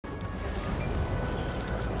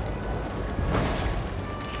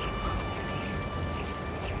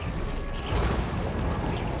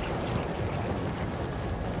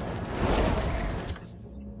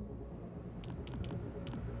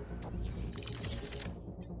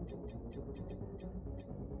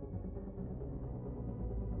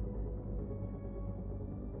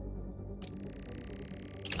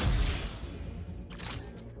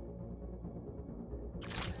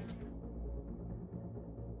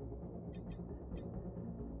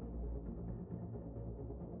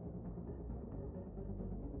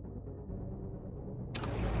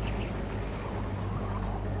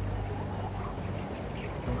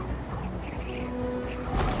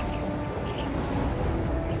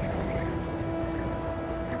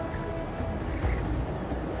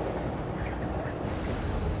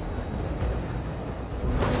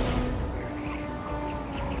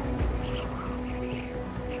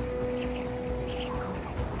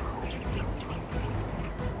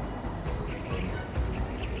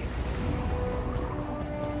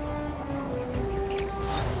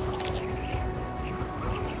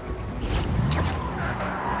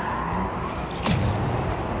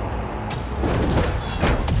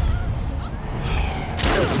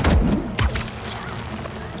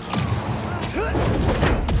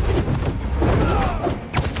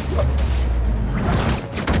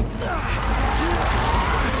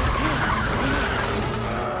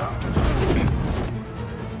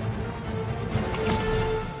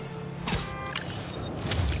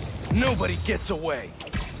Nobody gets away.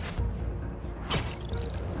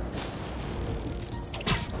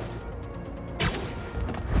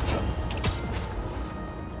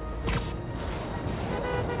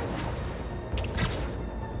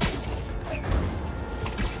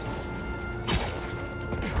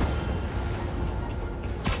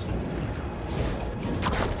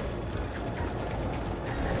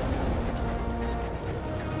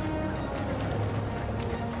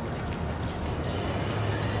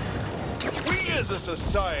 As a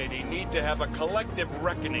society, need to have a collective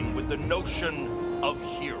reckoning with the notion of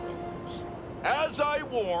heroes. As I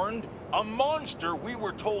warned, a monster we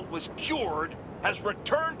were told was cured has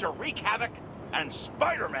returned to wreak havoc, and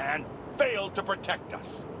Spider-Man failed to protect us.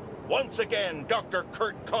 Once again, Dr.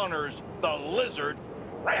 Curt Connors, the Lizard,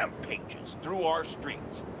 rampages through our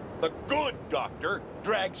streets. The good doctor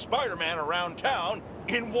drags Spider-Man around town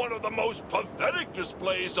in one of the most pathetic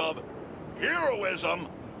displays of heroism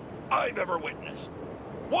I've ever witnessed.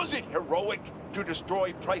 Was it heroic to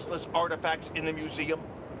destroy priceless artifacts in the museum?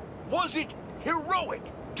 Was it heroic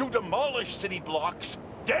to demolish city blocks,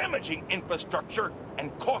 damaging infrastructure,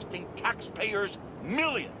 and costing taxpayers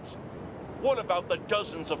millions? What about the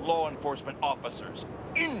dozens of law enforcement officers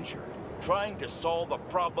injured trying to solve the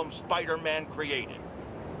problem Spider-Man created?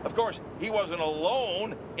 Of course, he wasn't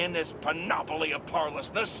alone in this panoply of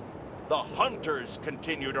parlousness. The hunters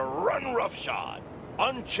continue to run roughshod,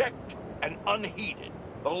 unchecked and unheeded.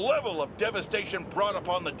 The level of devastation brought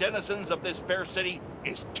upon the denizens of this fair city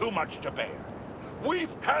is too much to bear.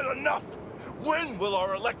 We've had enough! When will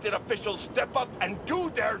our elected officials step up and do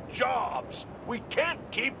their jobs? We can't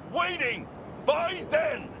keep waiting! By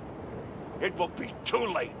then, it will be too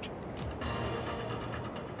late.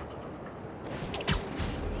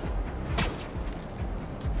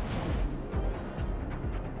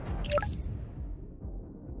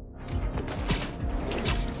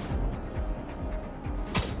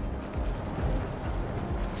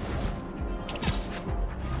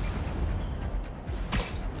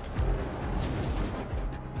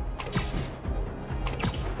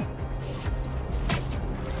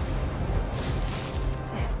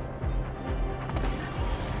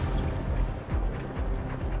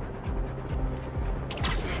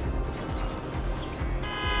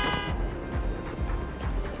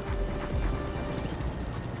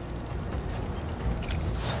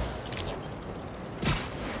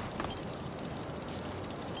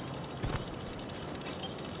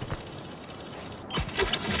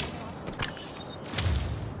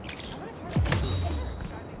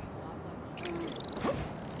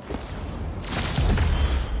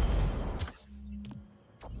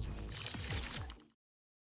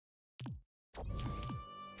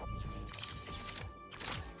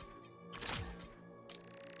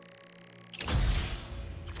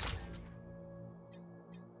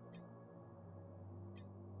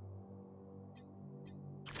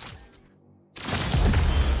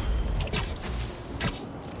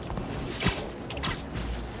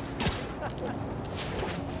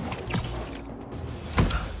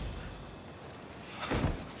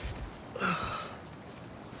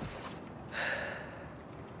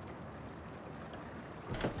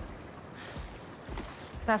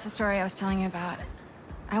 That's the story I was telling you about.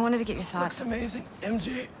 I wanted to get your thoughts. Looks amazing,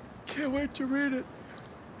 MJ. Can't wait to read it.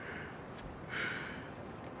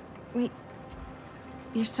 Wait,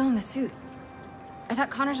 you're still in the suit. I thought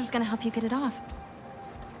Connors was gonna help you get it off.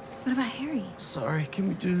 What about Harry? Sorry, can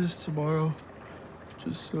we do this tomorrow?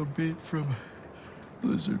 Just so beat from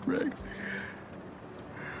Lizard Wrangler.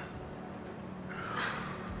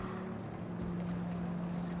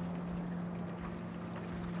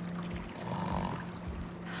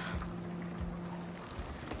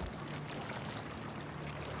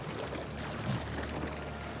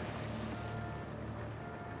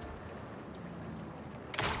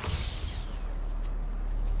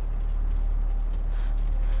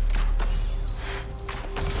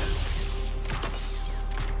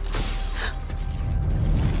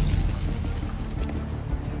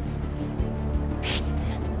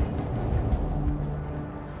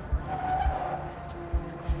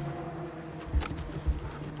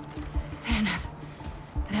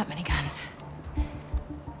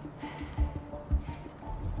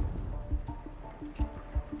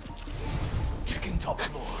 Top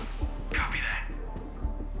floor. Copy that.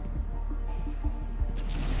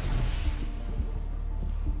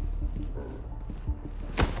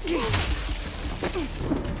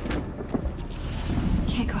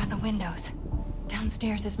 Can't go out the windows.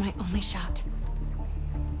 Downstairs is my only shot.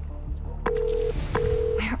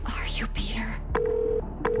 Where are you, Peter?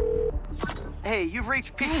 Hey, you've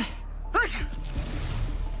reached Pete.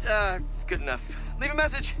 It's good enough. Leave a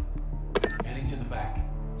message. Heading to the back.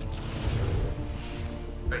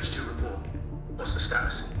 H2 report. What's the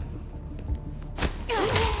status?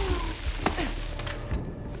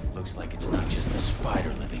 Looks like it's not just the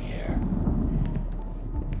spider living here.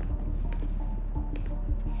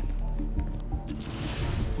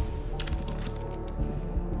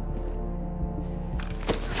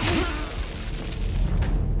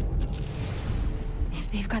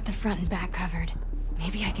 If they've got the front and back covered,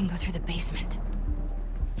 maybe I can go through the basement.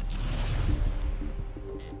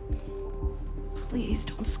 Please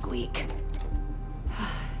don't squeak.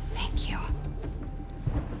 Thank you.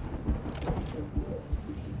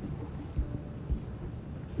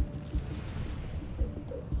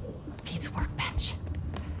 Pete's workbench.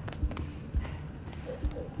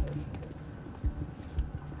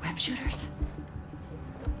 Web shooters?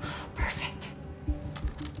 Perfect.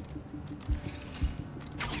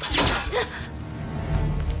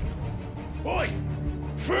 Oi!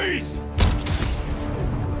 Freeze!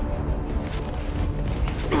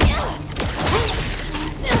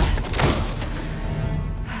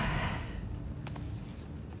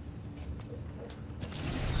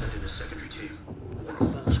 Send in a secondary team. I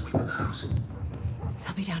want a full sweep of the house.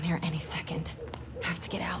 They'll be down here any second. Have to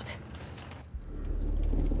get out.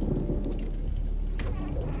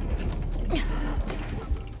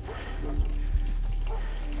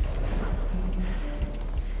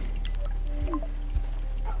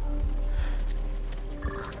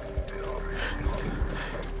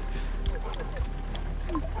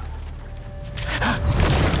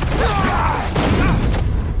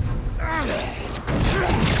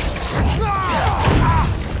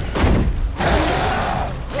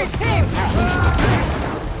 It's him!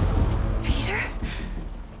 Peter?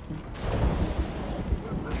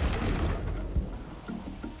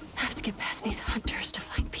 Have to get past these hunters to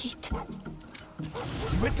find Pete.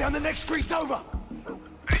 You went down the next street over!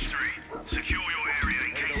 H3, secure your area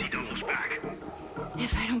in case he doubles back.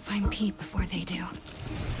 If I don't find Pete before they do,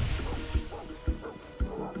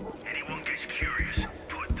 Anyone gets curious,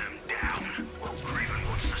 put them down. Craven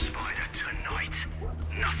wants the spider tonight.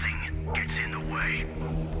 Nothing gets in the way.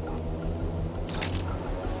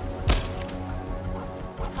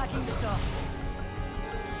 Attacking the door.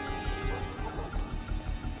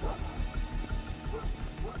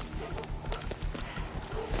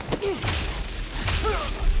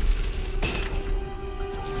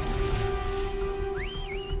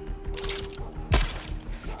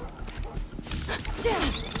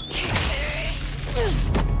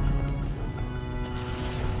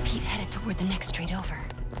 Pete headed toward the next street over.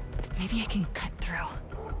 Maybe I can cut through.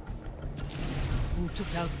 Who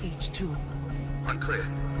took out H2? Unclear.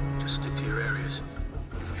 Just stick to your areas.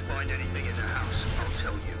 If we find anything in the house, I'll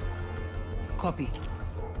tell you. Copy.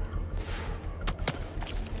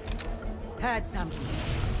 Had something.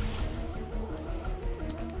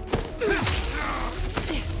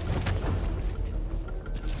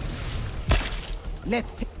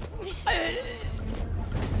 Let's take.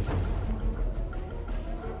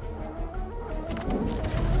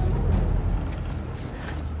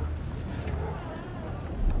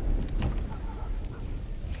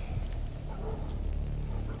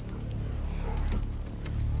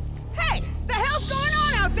 Hey! The hell's going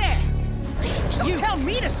on out there? Please, Don't tell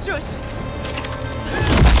me to shush!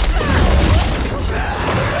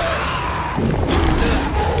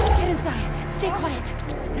 get inside. Stay quiet.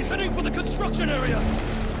 He's heading for the construction area!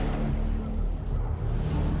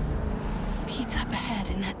 Pete's up ahead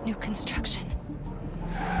in that new construction.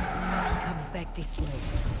 He comes back this way.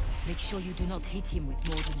 Make sure you do not hit him with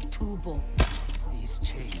more than 2 bolts. He's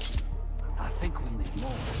changed. I think we'll need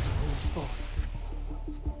more. 2 bolts.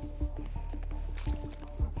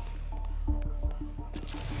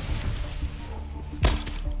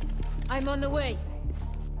 I'm on the way.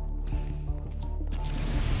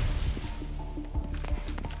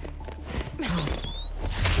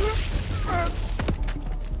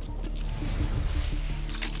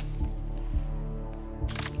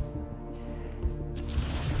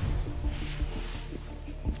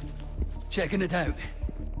 Checking it out.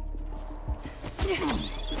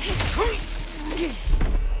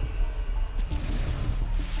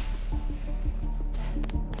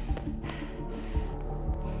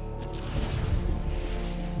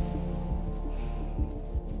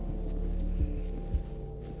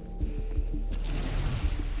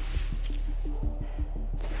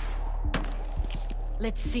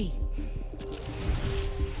 Let's see.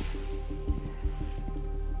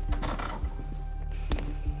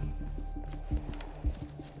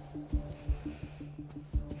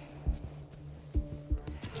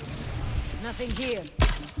 Nothing here.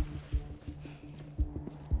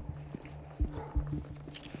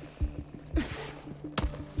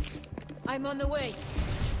 I'm on the way.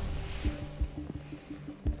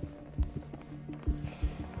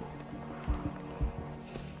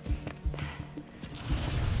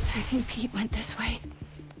 I think Pete went this way.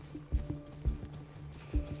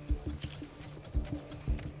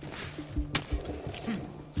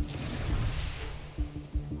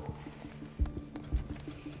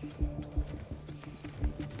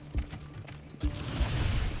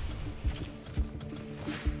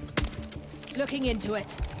 Looking into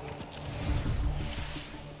it.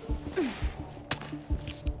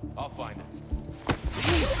 I'll find it.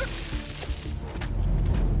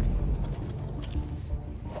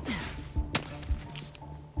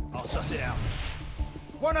 I'll suss it out.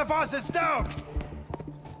 One of us is down!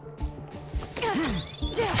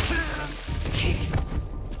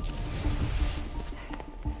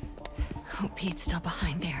 Hope Pete's still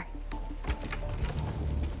behind there.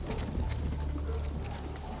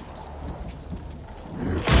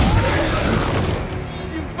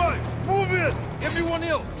 Move it! Everyone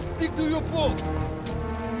else, stick to your post!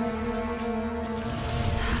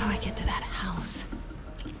 How do I get to that house?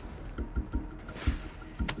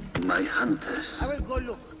 My hunters, I will go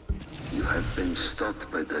look. you have been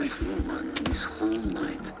stalked by that woman this whole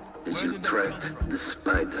night as Where you did they tracked come from? the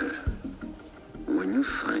spider. When you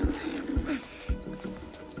find him,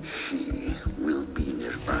 she will be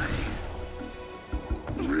nearby.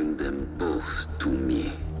 Bring them both to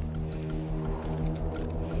me.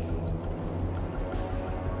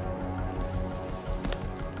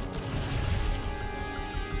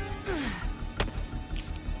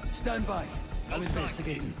 Stand by. I'm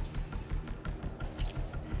investigating.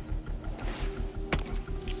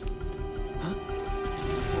 Huh?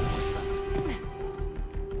 What was that?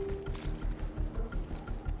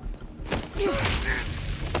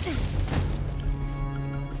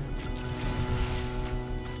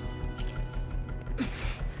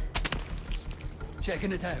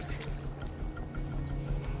 Checking it out.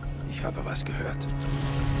 Ich habe was gehört.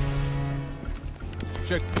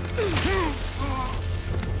 Check.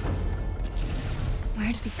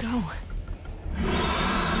 Where did he go?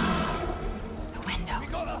 The window. We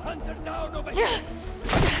got a hunter down over here.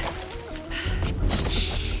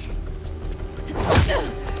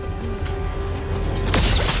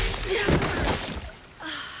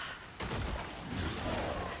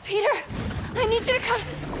 Peter, I need you to come.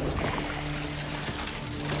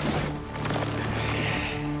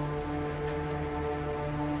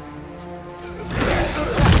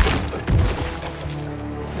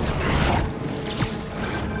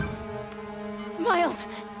 Miles,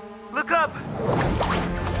 Look up!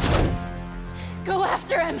 go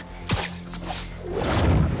after him.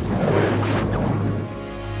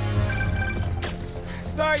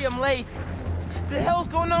 Sorry I'm late. What the hell's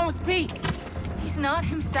going on with Pete? He's not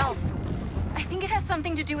himself. I think it has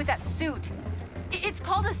something to do with that suit. It's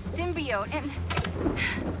called a symbiote, and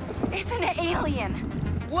it's an alien.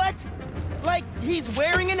 What? Like he's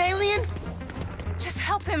wearing an alien? Just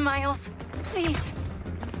help him, Miles. Please.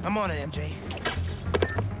 I'm on it, MJ.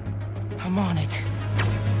 I'm on it.